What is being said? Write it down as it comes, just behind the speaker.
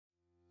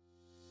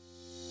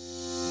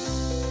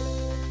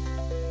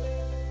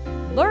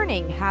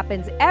Learning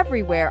happens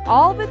everywhere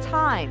all the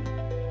time.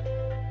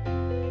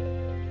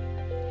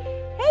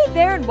 Hey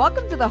there, and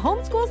welcome to the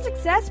Homeschool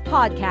Success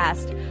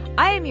Podcast.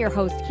 I am your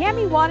host,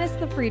 Cami Wanis,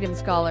 the Freedom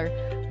Scholar.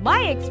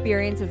 My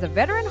experience as a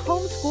veteran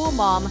homeschool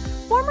mom,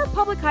 former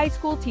public high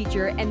school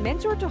teacher, and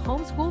mentor to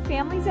homeschool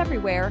families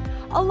everywhere,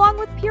 along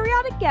with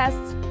periodic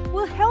guests,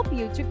 will help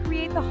you to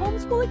create the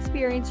homeschool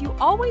experience you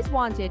always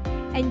wanted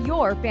and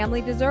your family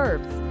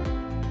deserves.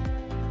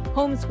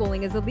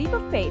 Homeschooling is a leap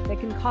of faith that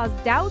can cause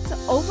doubt,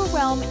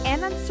 overwhelm,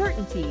 and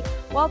uncertainty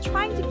while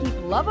trying to keep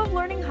love of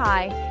learning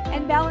high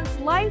and balance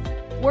life,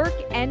 work,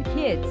 and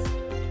kids.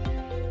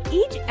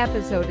 Each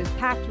episode is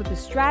packed with the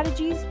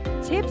strategies,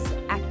 tips,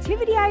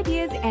 activity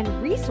ideas, and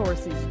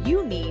resources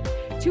you need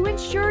to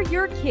ensure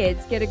your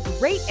kids get a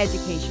great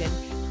education,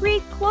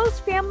 create close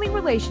family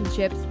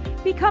relationships,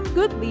 become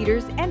good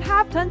leaders, and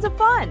have tons of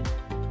fun.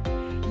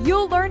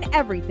 You'll learn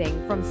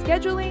everything from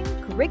scheduling,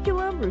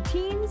 curriculum,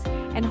 routines,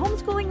 and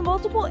homeschooling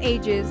multiple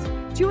ages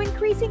to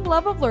increasing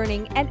love of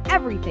learning and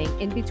everything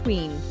in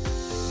between.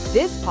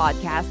 This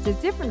podcast is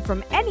different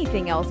from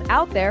anything else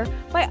out there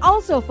by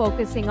also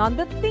focusing on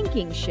the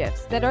thinking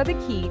shifts that are the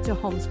key to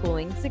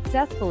homeschooling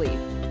successfully.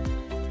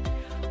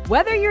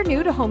 Whether you're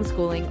new to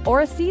homeschooling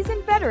or a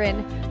seasoned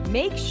veteran,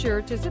 make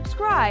sure to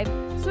subscribe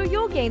so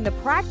you'll gain the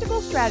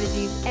practical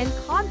strategies and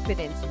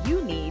confidence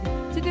you need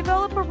to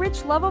develop a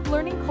rich love of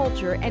learning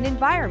culture and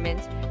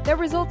environment that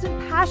results in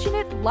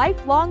passionate,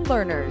 lifelong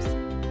learners.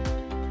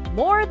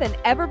 More than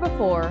ever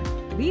before,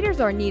 leaders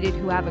are needed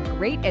who have a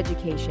great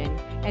education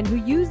and who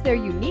use their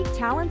unique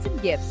talents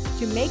and gifts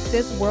to make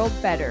this world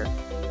better.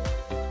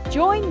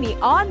 Join me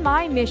on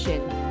my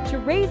mission to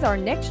raise our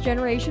next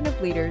generation of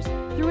leaders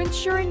through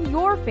ensuring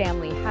your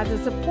family has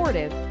a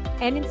supportive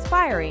and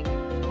inspiring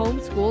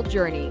homeschool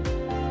journey.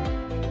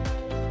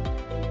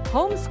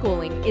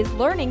 Homeschooling is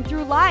learning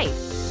through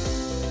life.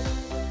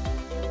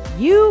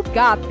 You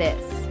got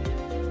this.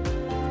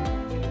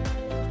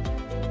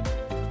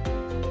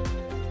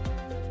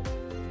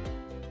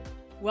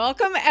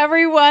 Welcome,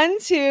 everyone,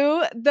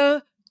 to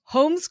the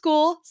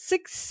Homeschool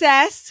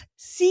Success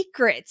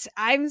Secret.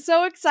 I'm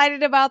so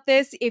excited about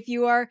this. If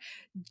you are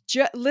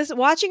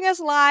watching us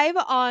live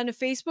on a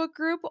Facebook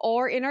group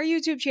or in our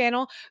YouTube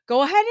channel,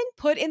 go ahead and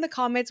put in the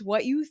comments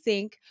what you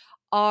think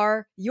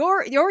are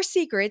your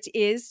secret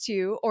is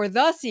to, or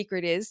the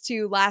secret is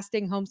to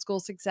lasting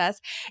homeschool success.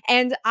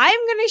 And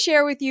I'm going to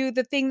share with you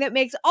the thing that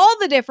makes all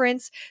the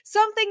difference,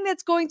 something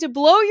that's going to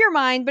blow your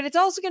mind, but it's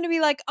also going to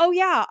be like, oh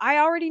yeah, I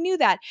already knew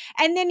that.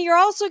 And then you're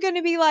also going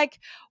to be like,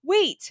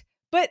 wait,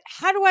 but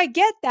how do I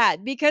get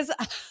that? Because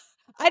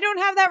I don't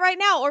have that right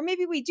now. Or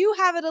maybe we do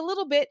have it a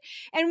little bit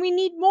and we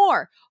need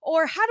more.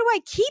 Or how do I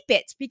keep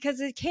it? Because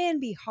it can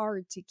be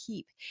hard to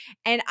keep.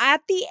 And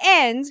at the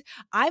end,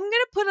 I'm going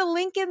to put a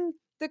link in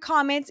the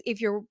comments.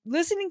 If you're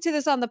listening to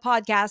this on the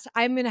podcast,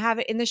 I'm going to have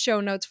it in the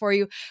show notes for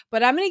you.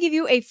 But I'm going to give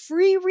you a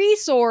free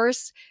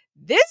resource.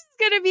 This is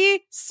going to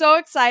be so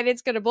exciting.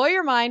 It's going to blow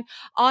your mind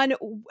on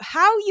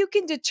how you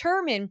can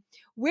determine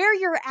where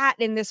you're at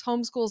in this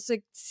homeschool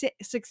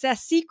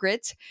success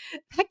secret.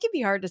 That can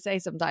be hard to say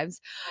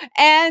sometimes.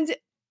 And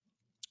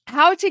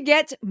how to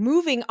get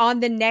moving on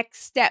the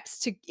next steps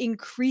to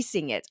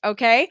increasing it.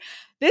 Okay.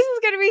 This is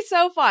going to be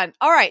so fun.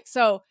 All right.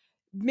 So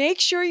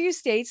make sure you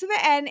stay to the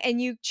end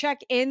and you check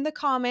in the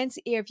comments.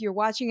 If you're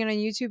watching it on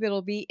YouTube,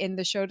 it'll be in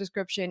the show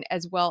description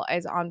as well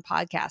as on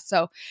podcast.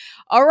 So,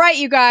 all right,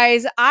 you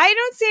guys, I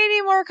don't see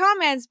any more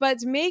comments,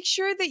 but make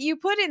sure that you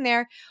put in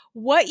there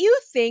what you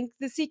think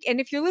the secret. And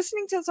if you're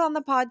listening to this on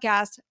the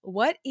podcast,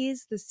 what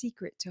is the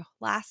secret to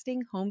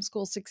lasting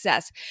homeschool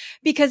success?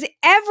 Because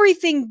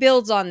everything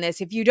builds on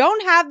this. If you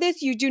don't have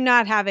this, you do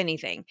not have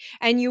anything,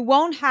 and you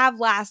won't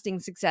have lasting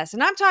success.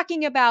 And I'm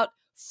talking about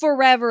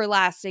forever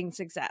lasting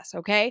success.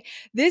 Okay.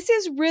 This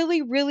is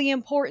really, really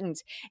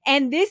important.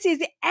 And this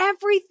is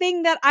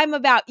everything that I'm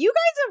about. You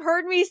guys have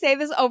heard me say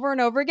this over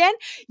and over again.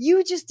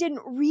 You just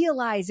didn't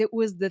realize it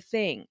was the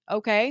thing.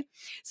 Okay.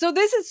 So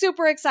this is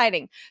super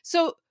exciting.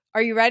 So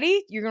are you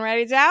ready? You're going to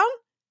write it down?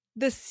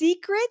 The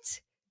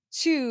secret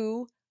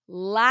to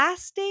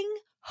lasting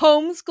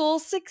homeschool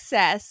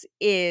success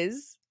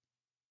is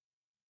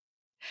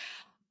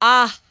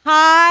a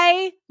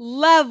high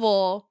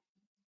level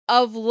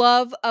of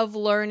love of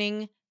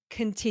learning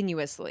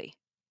continuously.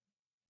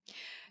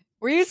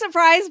 Were you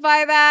surprised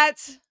by that?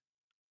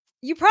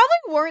 You probably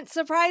weren't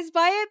surprised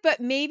by it,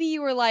 but maybe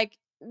you were like,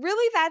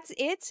 really, that's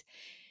it?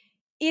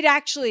 It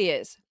actually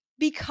is.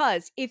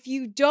 Because if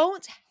you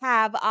don't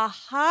have a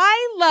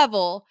high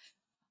level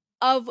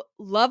of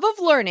love of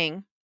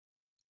learning,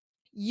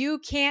 you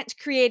can't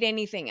create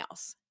anything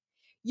else.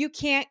 You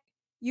can't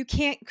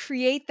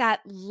create that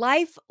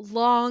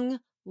lifelong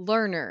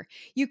learner.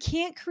 You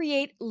can't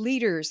create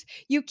leaders.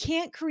 You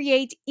can't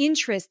create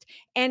interest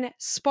and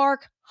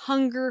spark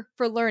hunger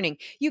for learning.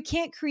 You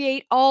can't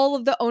create all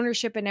of the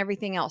ownership and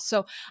everything else.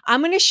 So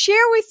I'm going to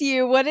share with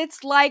you what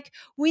it's like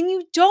when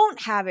you don't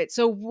have it.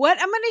 So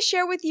what I'm going to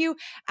share with you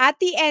at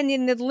the end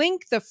in the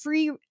link, the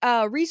free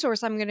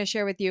resource I'm going to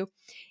share with you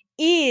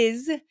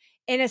is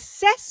an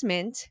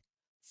assessment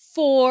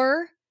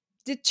for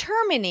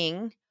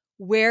determining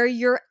where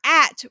you're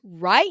at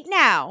right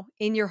now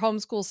in your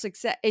homeschool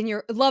success, in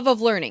your love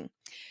of learning.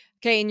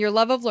 Okay, in your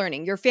love of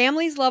learning, your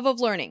family's love of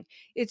learning.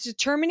 It's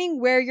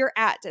determining where you're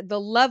at, the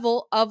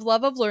level of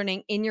love of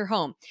learning in your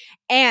home.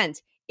 And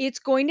it's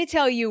going to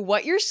tell you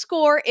what your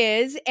score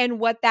is and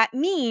what that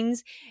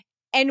means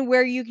and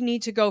where you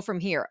need to go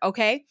from here.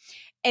 Okay.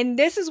 And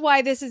this is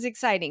why this is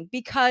exciting,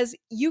 because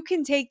you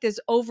can take this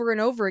over and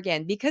over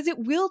again, because it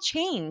will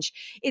change.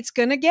 It's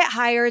going to get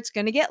higher. It's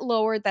going to get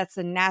lower. That's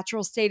the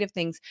natural state of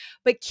things.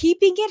 But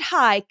keeping it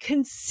high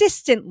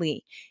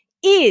consistently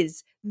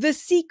is the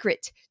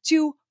secret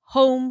to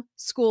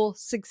homeschool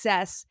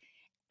success.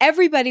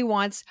 Everybody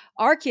wants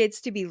our kids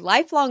to be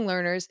lifelong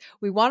learners.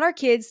 We want our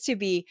kids to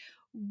be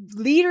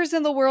leaders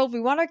in the world. We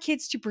want our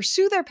kids to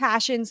pursue their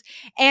passions.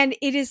 And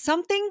it is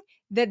something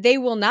that they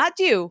will not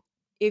do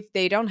if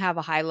they don't have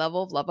a high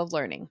level of love of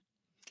learning.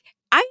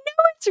 I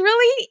know it's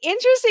really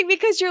interesting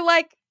because you're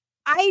like,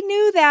 I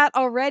knew that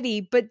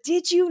already, but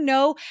did you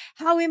know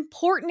how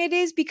important it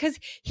is? Because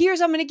I'm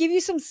going to give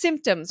you some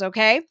symptoms,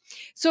 okay?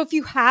 So if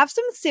you have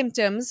some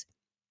symptoms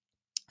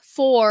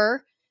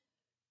for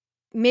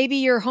maybe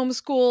your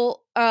homeschool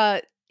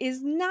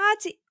is not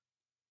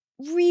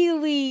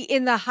really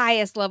in the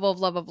highest level of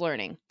love of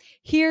learning,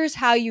 here's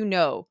how you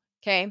know,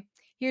 okay?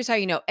 Here's how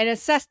you know. And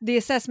the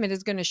assessment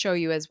is going to show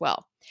you as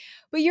well.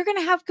 But you're going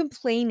to have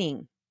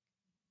complaining.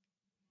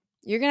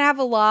 You're going to have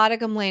a lot of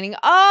complaining.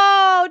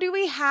 Oh, do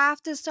we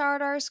have to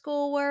start our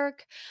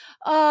schoolwork?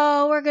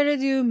 Oh, we're going to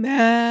do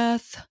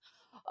math.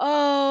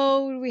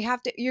 Oh, we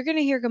have to. You're going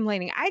to hear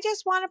complaining. I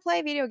just want to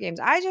play video games.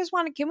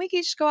 Can we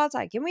just go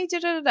outside? Can we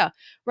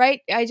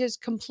right? I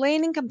just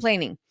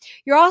complaining.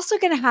 You're also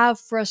going to have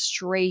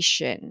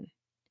frustration.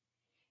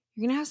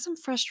 You're going to have some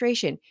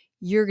frustration.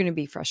 You're going to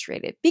be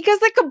frustrated because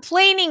the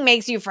complaining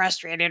makes you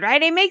frustrated,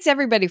 right? It makes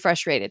everybody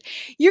frustrated.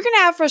 You're going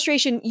to have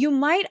frustration. You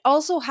might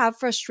also have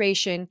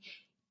frustration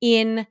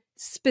in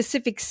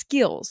specific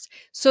skills.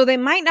 So they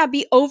might not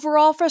be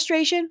overall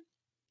frustration.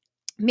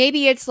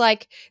 Maybe it's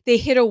like they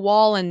hit a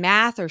wall in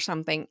math or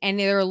something and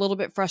they're a little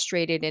bit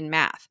frustrated in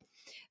math.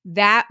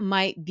 That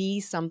might be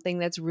something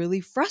that's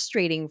really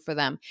frustrating for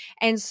them.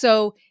 And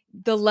so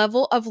the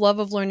level of love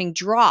of learning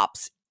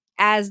drops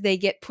as they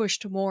get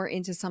pushed more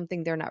into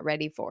something they're not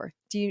ready for.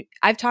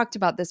 I've talked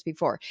about this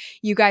before.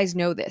 You guys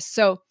know this.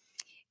 So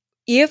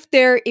if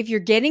you're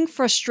getting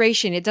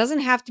frustration, it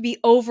doesn't have to be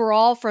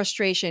overall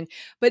frustration,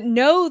 but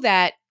know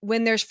that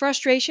when there's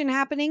frustration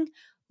happening,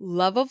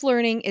 love of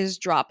learning is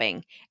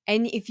dropping.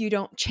 And if you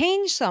don't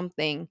change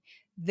something,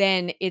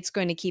 then it's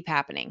going to keep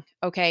happening.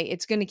 Okay.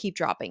 It's going to keep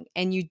dropping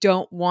and you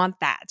don't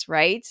want that,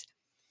 right?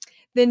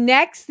 The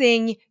next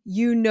thing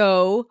you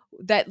know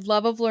that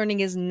love of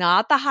learning is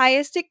not the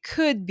highest it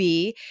could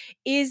be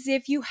is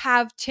if you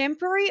have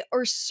temporary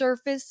or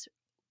surface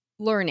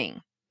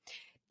learning.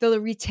 The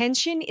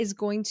retention is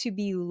going to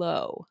be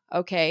low.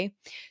 Okay.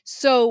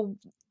 So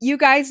you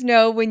guys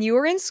know when you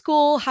were in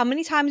school, how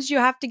many times do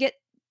you have to get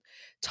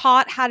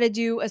taught how to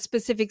do a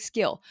specific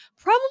skill?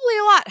 Probably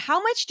a lot.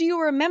 How much do you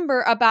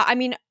remember about? I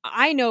mean,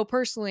 I know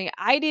personally,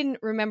 I didn't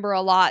remember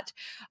a lot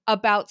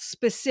about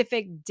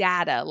specific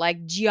data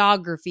like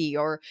geography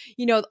or,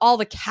 all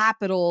the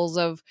capitals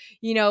of,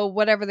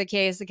 whatever the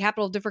case, the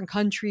capital of different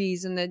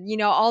countries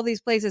and all these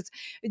places,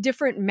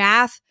 different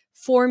math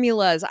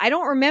formulas. I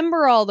don't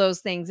remember all those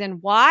things.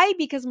 And why?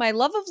 Because my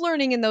love of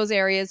learning in those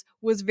areas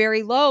was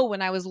very low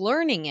when I was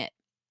learning it.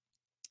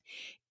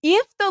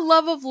 If the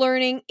love of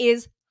learning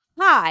is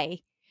high,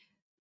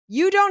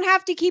 you don't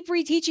have to keep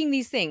reteaching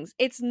these things.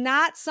 It's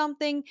not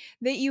something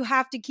that you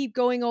have to keep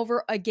going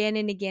over again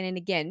and again and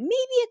again.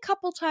 Maybe a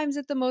couple times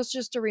at the most,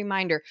 just a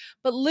reminder.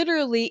 But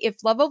literally,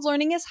 if love of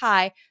learning is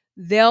high,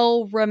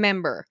 they'll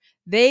remember.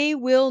 They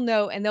will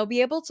know and they'll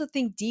be able to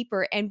think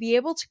deeper and be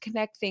able to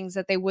connect things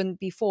that they wouldn't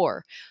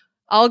before.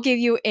 I'll give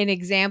you an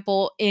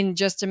example in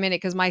just a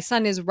minute because my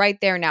son is right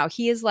there now.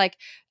 He is like,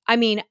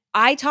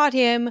 I taught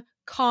him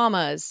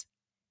commas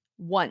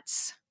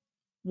once.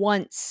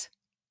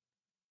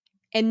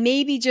 And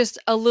maybe just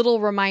a little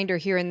reminder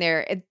here and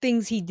there and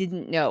things he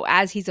didn't know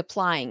as he's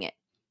applying it.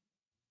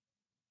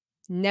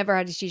 Never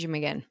had to teach him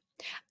again.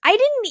 I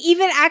didn't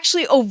even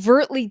actually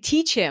overtly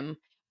teach him.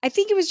 I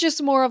think it was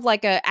just more of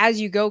like a as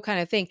you go kind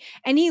of thing.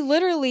 And he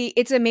literally,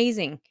 it's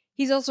amazing.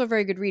 He's also a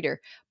very good reader.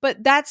 But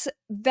it's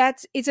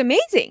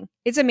amazing.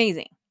 It's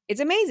amazing.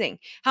 It's amazing.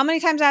 How many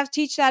times I have to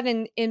teach that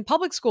in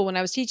public school when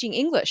I was teaching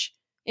English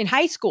in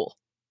high school?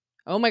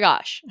 Oh my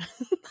gosh.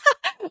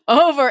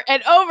 Over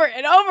and over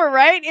and over,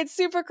 right? It's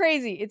super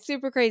crazy. It's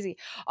super crazy.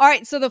 All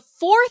right. So the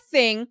fourth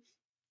thing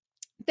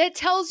that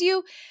tells you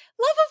love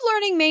of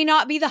learning may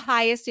not be the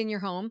highest in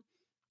your home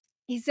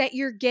is that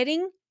you're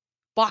getting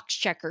box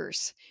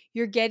checkers.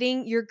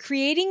 You're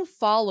creating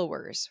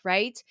followers,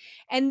 right?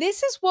 And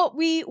this is what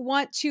we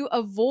want to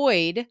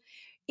avoid.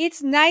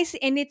 It's nice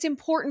and it's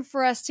important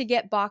for us to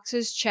get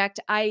boxes checked.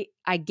 I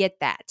get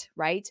that,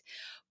 right?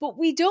 But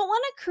we don't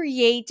want to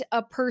create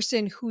a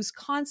person who's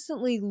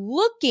constantly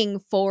looking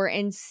for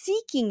and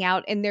seeking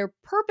out, and their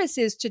purpose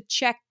is to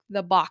check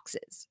the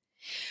boxes.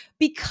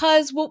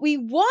 because what we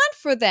want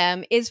for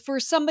them is for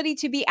somebody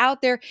to be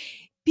out there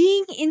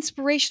being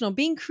inspirational,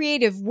 being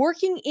creative,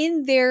 working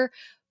in their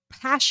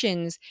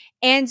passions,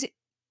 and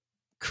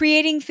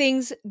creating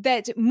things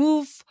that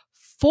move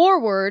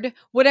forward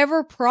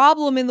whatever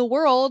problem in the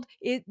world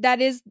that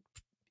is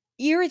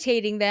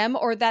irritating them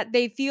or that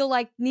they feel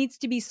like needs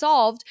to be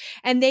solved,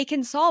 and they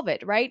can solve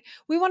it, right?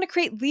 We want to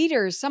create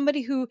leaders,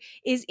 somebody who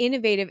is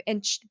innovative,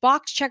 and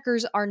box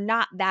checkers are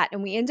not that,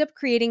 and we end up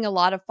creating a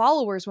lot of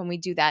followers when we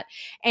do that.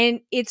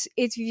 And it's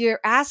you're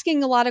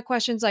asking a lot of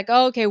questions like,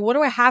 oh, okay, what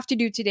do I have to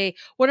do today?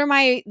 What are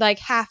my like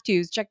have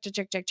to's? Check.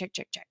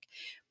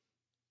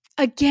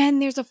 Again,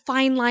 there's a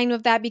fine line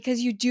of that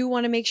because you do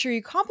want to make sure you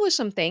accomplish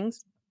some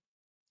things,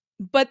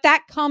 but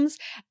that comes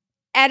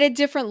at a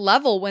different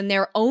level when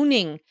they're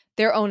owning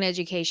their own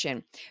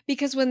education.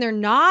 Because when they're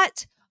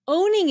not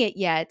owning it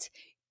yet,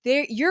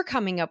 you're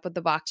coming up with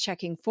the box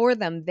checking for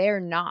them.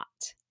 They're not.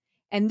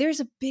 And there's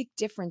a big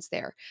difference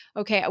there.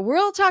 Okay,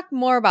 we'll talk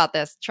more about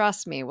this.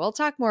 Trust me, we'll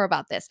talk more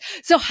about this.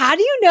 So, how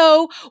do you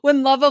know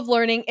when love of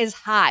learning is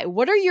high?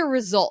 What are your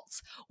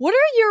results? What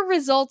are your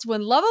results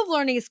when love of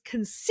learning is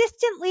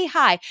consistently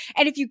high?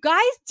 And if you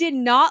guys did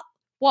not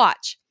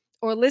watch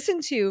or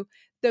listen to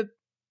the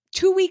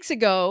 2 weeks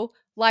ago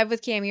Live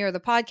with Cami or the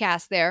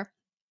podcast there,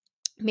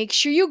 make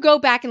sure you go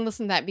back and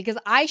listen to that because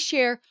I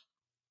share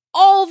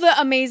all the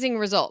amazing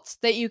results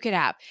that you could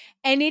have.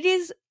 And it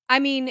is, I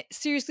mean,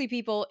 seriously,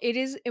 people, it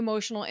is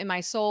emotional in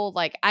my soul.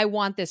 Like, I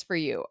want this for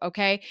you.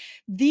 Okay.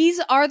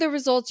 These are the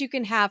results you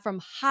can have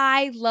from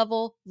high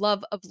level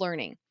love of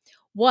learning.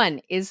 One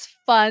is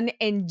fun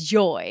and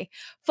joy.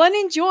 Fun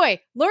and joy.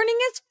 Learning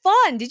is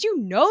fun. Did you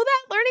know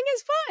that learning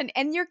is fun?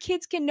 And your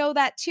kids can know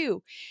that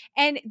too.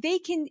 And they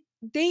can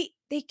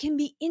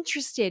be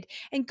interested,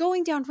 and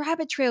going down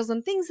rabbit trails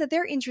and things that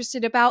they're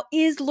interested about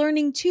is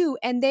learning too,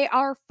 and they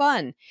are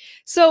fun.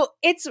 So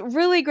it's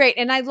really great.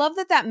 And I love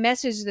that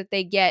message that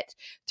they get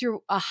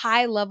through a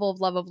high level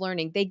of love of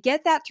learning. They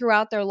get that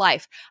throughout their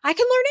life. I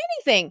can learn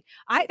anything.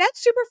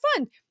 That's super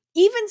fun.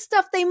 Even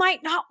stuff they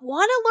might not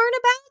want to learn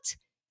about.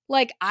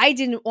 Like, I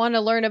didn't want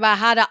to learn about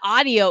how to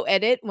audio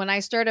edit when I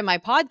started my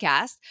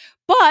podcast,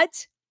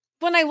 but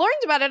when I learned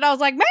about it, I was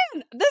like,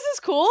 man, this is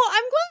cool.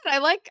 I'm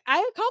glad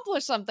I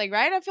accomplished something,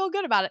 right? I feel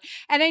good about it.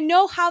 And I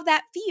know how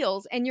that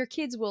feels. And your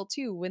kids will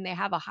too when they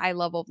have a high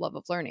level of love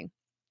of learning.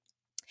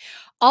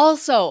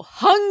 Also,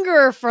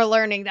 hunger for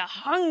learning, the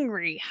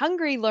hungry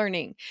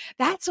learning.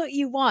 That's what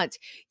you want.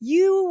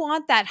 You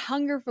want that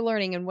hunger for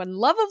learning. And when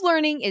love of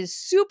learning is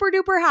super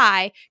duper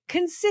high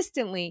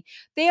consistently,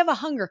 they have a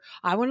hunger.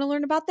 I want to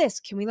learn about this.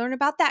 Can we learn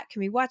about that?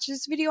 Can we watch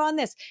this video on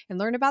this and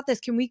learn about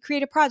this? Can we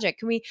create a project?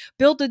 Can we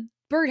build a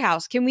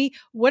birdhouse? Can we,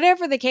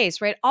 whatever the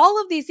case, right?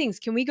 All of these things.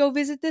 Can we go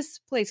visit this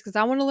place? Because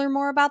I want to learn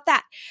more about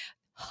that.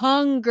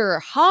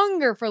 Hunger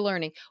for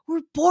learning.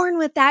 We're born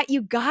with that,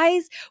 you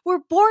guys. We're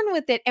born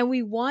with it, and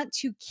we want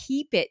to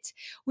keep it.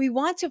 We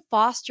want to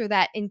foster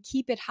that and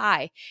keep it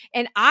high.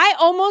 And I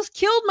almost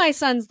killed my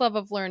son's love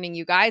of learning,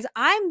 you guys.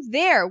 I'm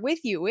there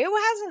with you. It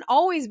hasn't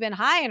always been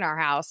high in our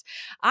house.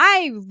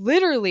 I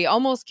literally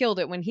almost killed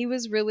it when he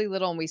was really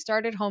little and we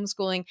started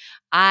homeschooling.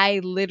 I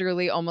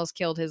literally almost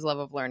killed his love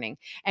of learning.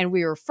 And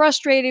we were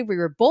frustrated. We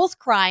were both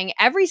crying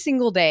every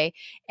single day.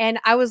 And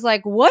I was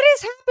like, what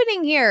is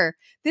happening here?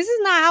 This is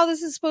not how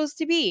this is supposed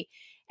to be.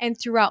 And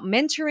throughout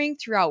mentoring,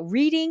 throughout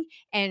reading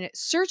and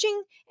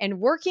searching and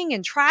working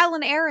and trial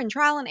and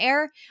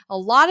error, a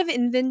lot of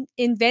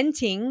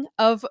inventing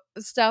of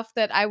stuff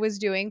that I was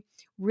doing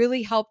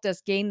really helped us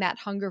gain that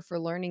hunger for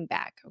learning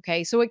back.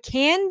 Okay. So it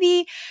can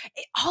be,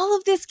 all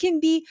of this can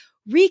be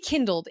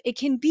rekindled. It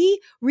can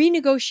be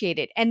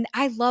renegotiated. And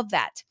I love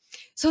that.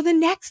 So the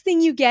next thing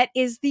you get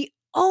is the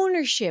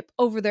ownership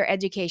over their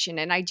education.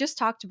 And I just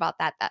talked about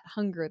that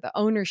hunger, the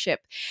ownership.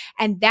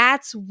 And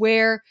that's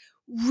where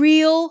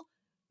real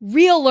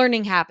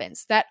learning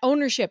happens. That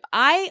ownership.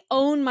 I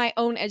own my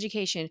own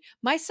education.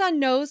 My son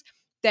knows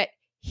that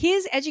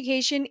his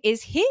education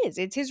is his.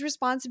 It's his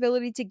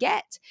responsibility to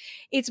get.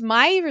 It's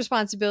my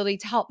responsibility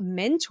to help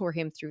mentor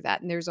him through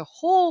that. And that's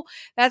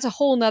a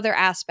whole nother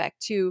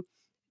aspect to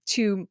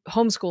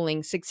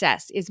homeschooling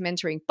success is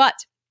mentoring.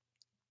 But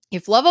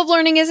if love of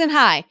learning isn't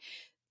high,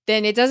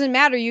 then it doesn't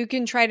matter. You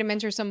can try to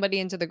mentor somebody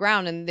into the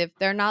ground. And if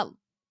they're not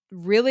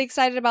really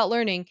excited about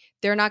learning,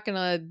 they're not going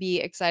to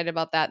be excited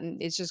about that.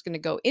 And it's just going to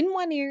go in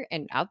one ear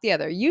and out the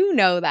other. You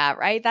know that,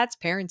 right? That's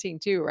parenting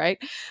too, right?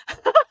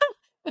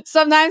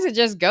 Sometimes it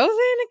just goes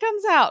in and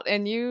comes out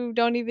and you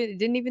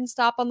didn't even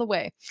stop on the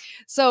way.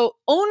 So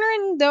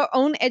owning their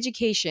own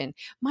education.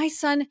 My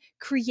son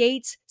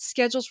creates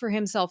schedules for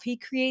himself. He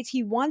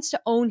wants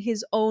to own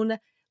his own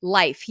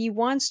life. He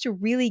wants to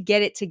really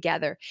get it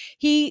together.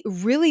 He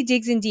really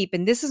digs in deep,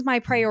 and this is my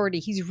priority.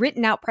 He's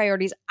written out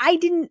priorities. I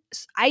didn't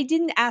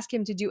ask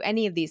him to do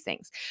any of these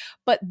things,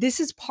 but this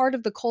is part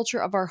of the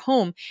culture of our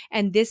home,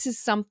 and this is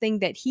something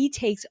that he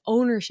takes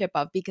ownership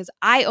of because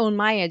I own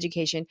my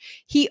education.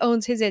 He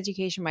owns his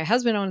education. My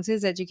husband owns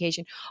his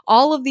education.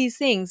 All of these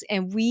things,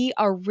 and we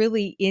are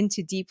really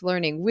into deep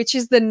learning, which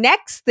is the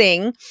next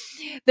thing.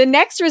 The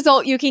next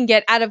result you can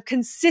get out of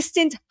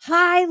consistent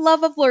high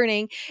love of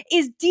learning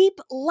is deep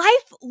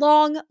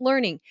lifelong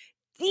learning.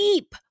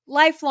 Deep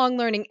lifelong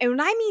learning. And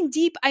when I mean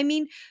deep, I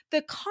mean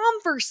the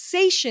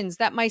conversations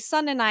that my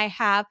son and I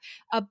have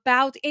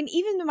about, and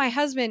even my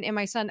husband and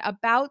my son,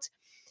 about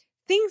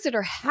things that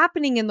are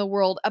happening in the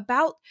world,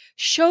 about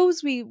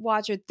shows we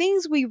watch or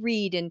things we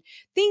read, and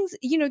things,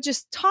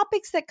 just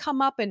topics that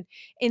come up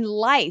in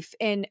life,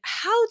 and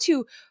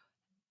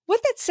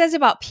what that says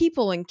about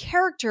people and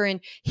character and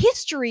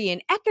history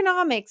and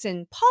economics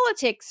and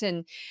politics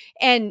and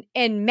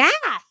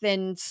math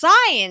and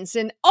science.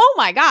 And oh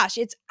my gosh,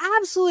 it's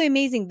absolutely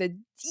amazing, the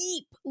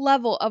deep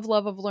level of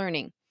love of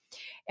learning,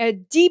 a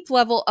deep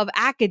level of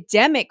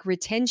academic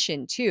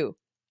retention too,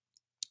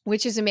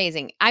 which is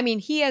amazing. I mean,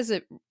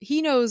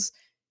 he knows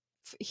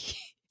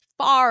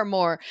far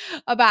more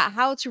about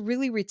how to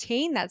really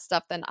retain that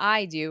stuff than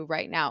I do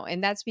right now.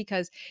 And that's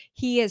because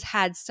he has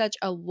had such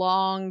a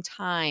long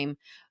term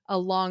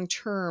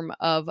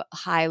of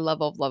high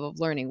level of love of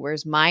learning,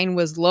 whereas mine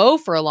was low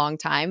for a long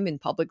time in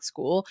public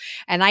school.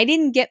 And I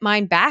didn't get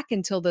mine back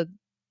until the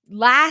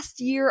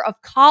last year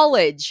of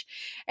college.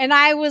 And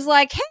I was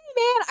like, hey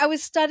man, I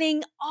was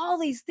studying all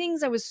these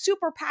things I was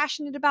super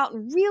passionate about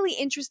and really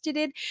interested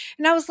in.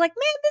 And I was like,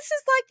 man, this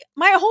is like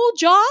my whole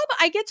job.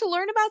 I get to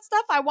learn about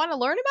stuff I want to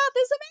learn about.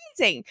 This is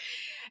amazing.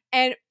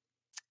 And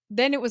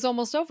then it was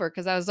almost over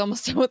because I was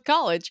almost done with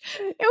college.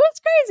 It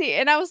was crazy.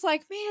 And I was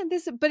like, man,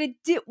 but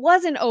it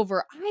wasn't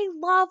over. I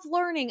love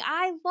learning.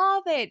 I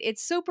love it.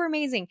 It's super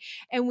amazing.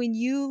 And when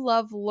you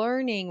love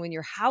learning, when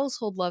your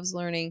household loves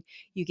learning,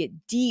 you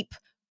get deep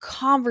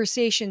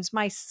conversations.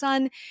 My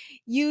son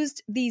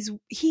he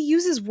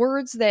uses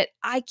words that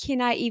I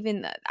cannot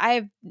even,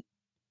 I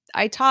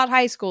taught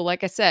high school,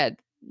 like I said,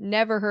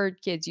 never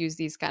heard kids use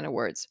these kind of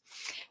words.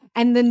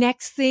 And the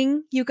next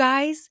thing, you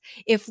guys,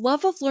 if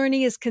love of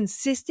learning is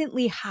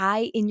consistently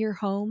high in your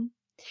home,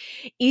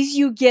 is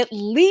you get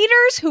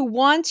leaders who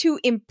want to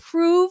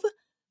improve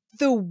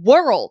the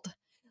world.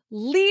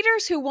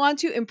 Leaders who want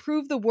to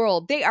improve the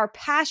world. They are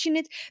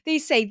passionate. They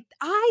say,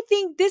 I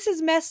think this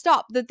is messed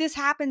up that this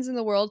happens in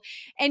the world.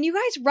 And you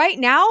guys, right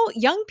now,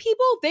 young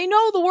people, they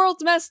know the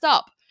world's messed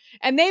up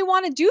and they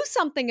want to do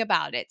something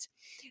about it.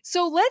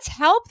 So let's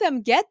help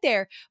them get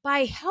there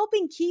by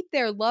helping keep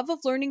their love of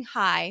learning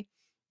high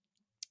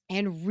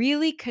and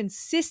really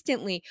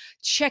consistently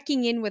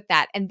checking in with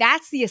that. And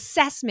that's the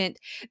assessment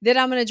that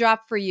I'm going to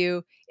drop for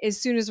you as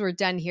soon as we're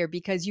done here,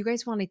 because you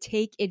guys want to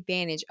take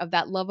advantage of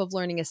that love of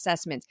learning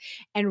assessment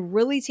and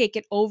really take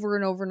it over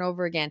and over and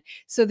over again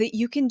so that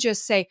you can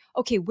just say,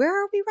 okay, where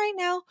are we right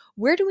now?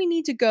 Where do we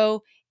need to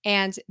go?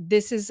 And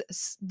this is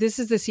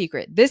the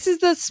secret. This is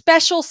the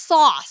special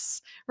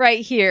sauce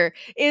right here,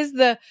 is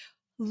the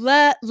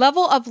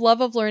level of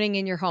love of learning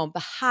in your home, the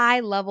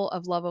high level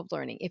of love of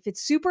learning. If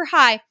it's super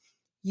high,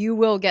 you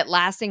will get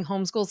lasting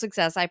homeschool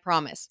success, I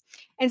promise.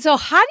 And so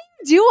how do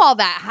you do all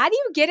that? How do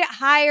you get it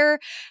higher?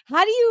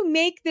 How do you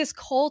make this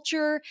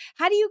culture?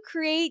 How do you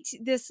create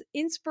this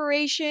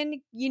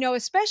inspiration,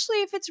 especially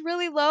if it's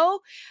really low,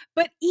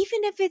 but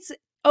even if it's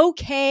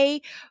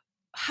okay,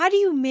 how do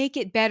you make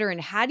it better and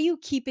how do you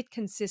keep it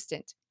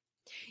consistent?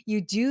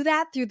 You do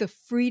that through the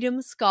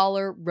Freedom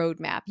Scholar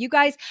Roadmap. You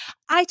guys,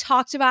 I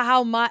talked about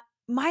how my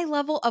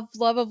level of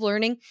love of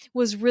learning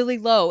was really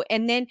low.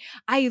 And then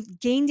I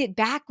gained it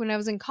back when I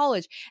was in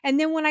college. And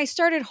then when I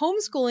started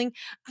homeschooling,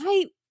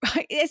 I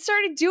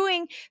started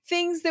doing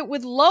things that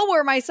would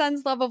lower my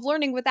son's love of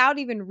learning without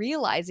even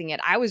realizing it.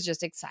 I was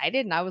just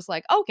excited and I was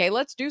like, okay,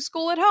 let's do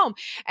school at home.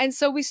 And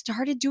so we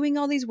started doing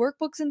all these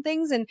workbooks and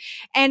things.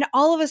 And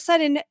all of a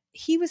sudden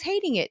he was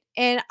hating it.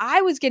 And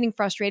I was getting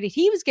frustrated.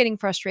 He was getting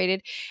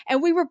frustrated.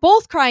 And we were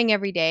both crying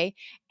every day.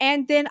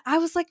 And then I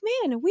was like,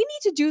 man, we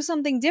need to do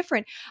something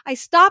different. I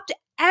stopped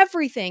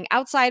everything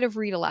outside of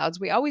read alouds.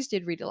 We always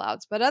did read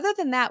alouds. But other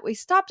than that, we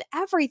stopped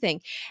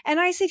everything. And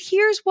I said,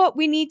 here's what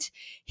we need.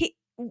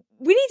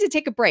 We need to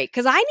take a break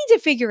because I need to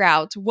figure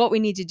out what we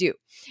need to do.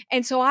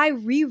 And so I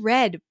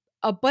reread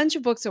a bunch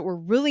of books that were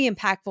really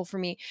impactful for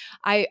me.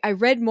 I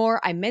read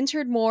more. I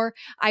mentored more.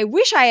 I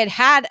wish I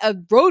had a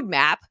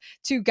roadmap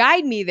to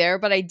guide me there,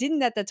 but I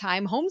didn't at the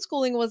time.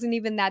 Homeschooling wasn't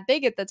even that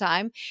big at the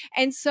time.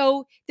 And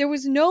so there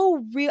was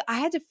I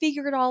had to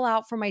figure it all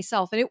out for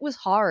myself. And it was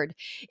hard.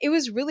 It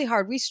was really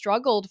hard. We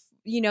struggled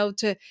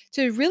to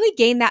really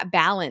gain that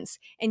balance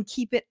and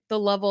keep it the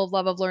level of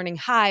love of learning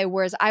high.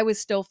 Whereas I was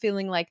still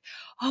feeling like,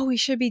 oh, we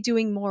should be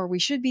doing more. We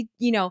should be,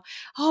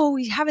 oh,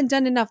 we haven't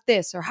done enough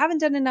this or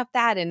haven't done enough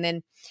that. And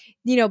then,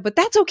 but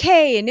that's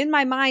okay. And in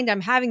my mind, I'm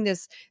having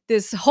this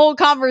whole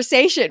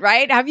conversation,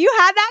 right? Have you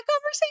had that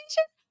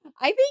conversation?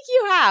 I think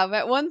you have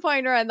at one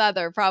point or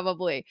another,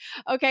 probably.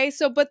 Okay,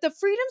 so but the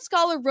Freedom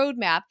Scholar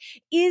Roadmap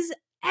is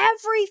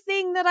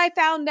everything that I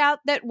found out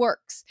that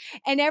works,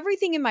 and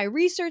everything in my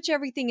research,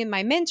 everything in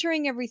my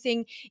mentoring,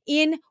 everything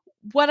in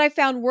what I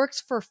found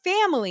works for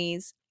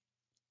families.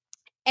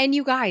 And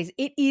you guys,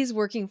 it is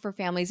working for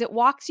families. It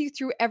walks you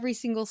through every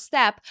single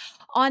step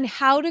on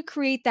how to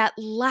create that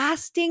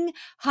lasting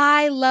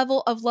high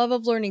level of love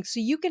of learning so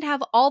you can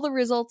have all the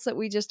results that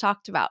we just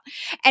talked about.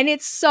 And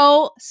it's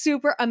so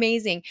super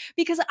amazing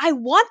because I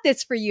want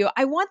this for you.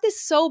 I want this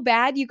so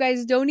bad. You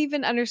guys don't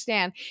even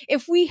understand.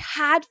 If we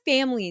had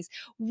families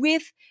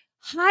with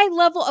high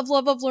level of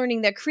love of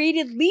learning that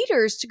created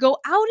leaders to go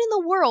out in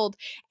the world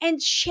and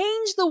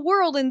change the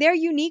world in their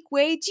unique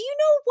way, do you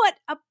know what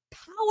a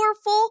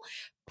powerful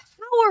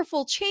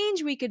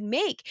change we could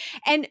make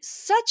and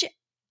such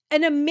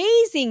an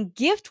amazing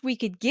gift we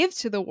could give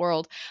to the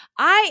world?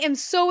 I am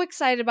so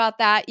excited about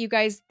that, you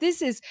guys.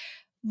 This is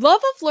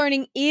love of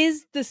learning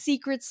is the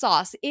secret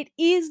sauce. It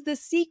is the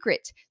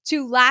secret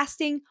to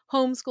lasting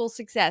homeschool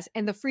success,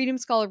 and the Freedom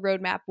Scholar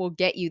Roadmap will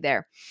get you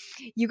there.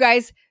 You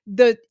guys,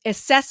 the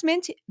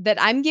assessment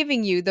that I'm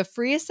giving you, the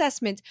free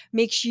assessment,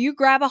 make sure you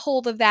grab a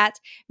hold of that.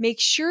 Make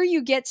sure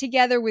you get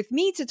together with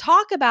me to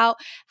talk about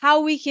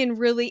how we can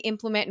really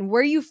implement and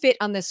where you fit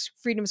on this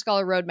Freedom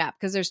Scholar Roadmap,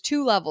 because there's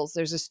two levels.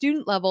 There's a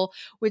student level,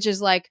 which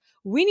is like,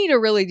 we need to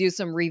really do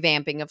some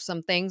revamping of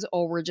some things,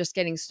 or we're just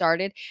getting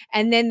started.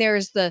 And then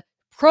there's the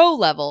pro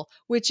level,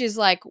 which is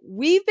like,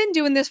 we've been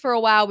doing this for a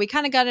while. We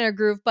kind of got in a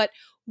groove, but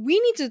we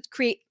need to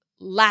create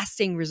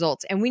lasting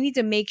results. And we need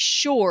to make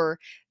sure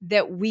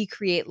that we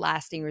create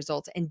lasting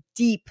results and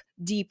deep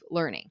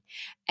learning.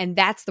 And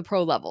that's the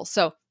pro level.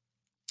 So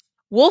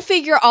we'll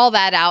figure all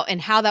that out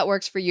and how that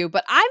works for you.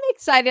 But I'm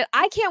excited.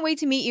 I can't wait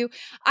to meet you.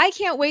 I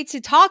can't wait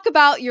to talk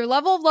about your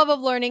level of love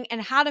of learning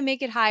and how to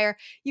make it higher.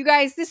 You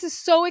guys, this is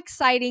so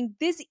exciting.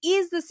 This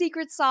is the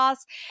secret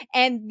sauce,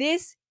 and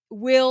this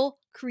will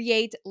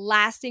create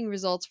lasting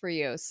results for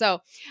you. So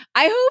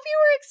I hope you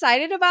were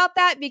excited about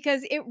that,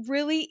 because it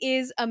really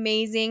is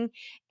amazing,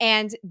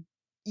 and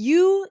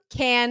you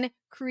can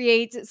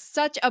create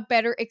such a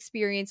better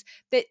experience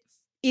that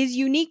is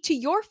unique to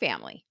your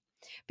family.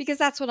 Because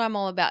that's what I'm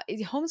all about.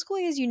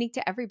 Homeschooling is unique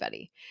to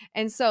everybody.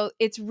 And so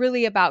it's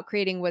really about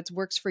creating what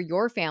works for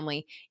your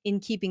family in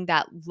keeping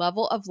that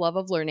level of love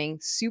of learning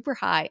super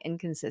high and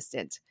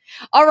consistent.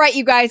 All right,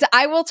 you guys,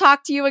 I will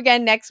talk to you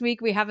again next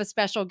week. We have a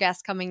special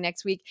guest coming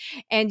next week,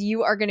 and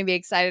you are going to be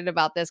excited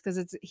about this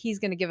because he's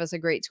going to give us a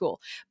great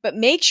tool. But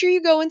make sure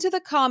you go into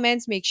the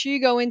comments, make sure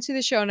you go into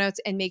the show notes,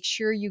 and make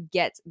sure you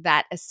get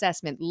that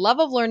assessment, love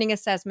of learning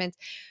assessment.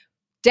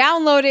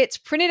 Download it,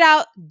 print it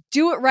out,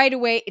 do it right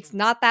away. It's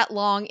not that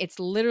long. It's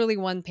literally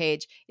one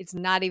page. It's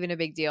not even a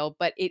big deal,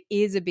 but it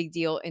is a big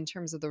deal in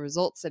terms of the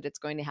results that it's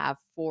going to have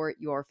for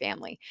your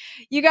family.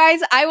 You guys,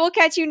 I will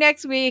catch you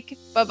next week.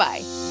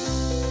 Bye-bye.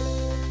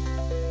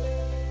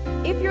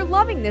 If you're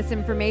loving this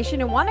information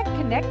and want to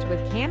connect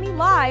with Cami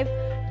live,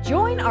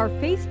 join our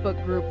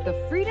Facebook group,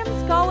 the Freedom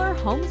Scholar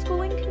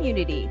Homeschooling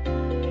Community.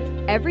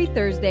 Every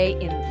Thursday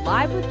in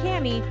Live with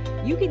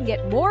Cami, you can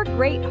get more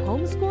great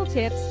homeschool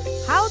tips,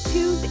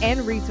 how-tos,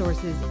 and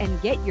resources,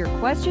 and get your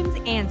questions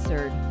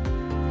answered.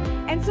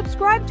 And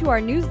subscribe to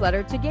our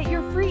newsletter to get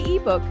your free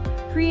ebook,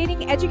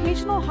 Creating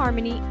Educational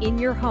Harmony in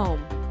Your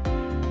Home.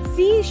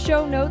 See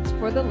show notes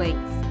for the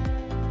links.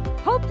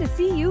 Hope to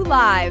see you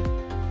live.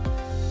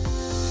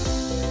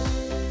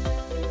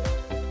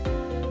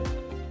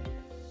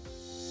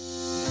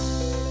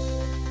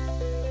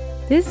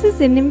 This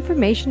is an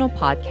informational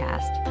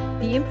podcast.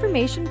 The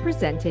information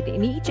presented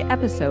in each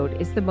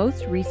episode is the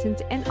most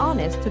recent and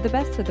honest to the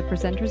best of the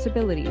presenter's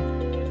ability.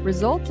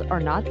 Results are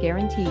not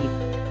guaranteed.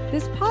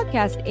 This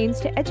podcast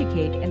aims to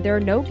educate, and there are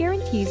no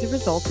guarantees of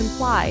results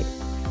implied.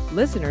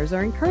 Listeners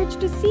are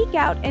encouraged to seek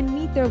out and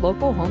meet their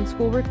local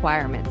homeschool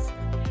requirements.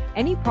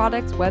 Any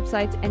products,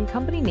 websites, and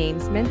company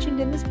names mentioned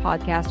in this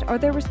podcast are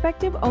their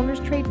respective owners'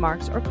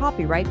 trademarks or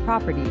copyright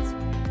properties.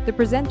 The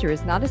presenter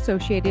is not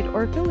associated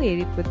or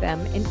affiliated with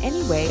them in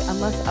any way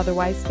unless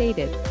otherwise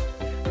stated.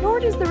 Nor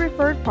does the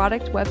referred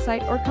product,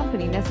 website, or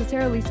company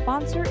necessarily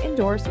sponsor,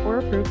 endorse, or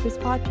approve this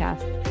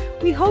podcast.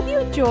 We hope you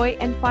enjoy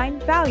and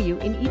find value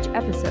in each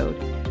episode.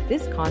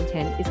 This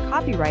content is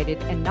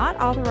copyrighted and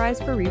not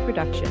authorized for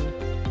reproduction.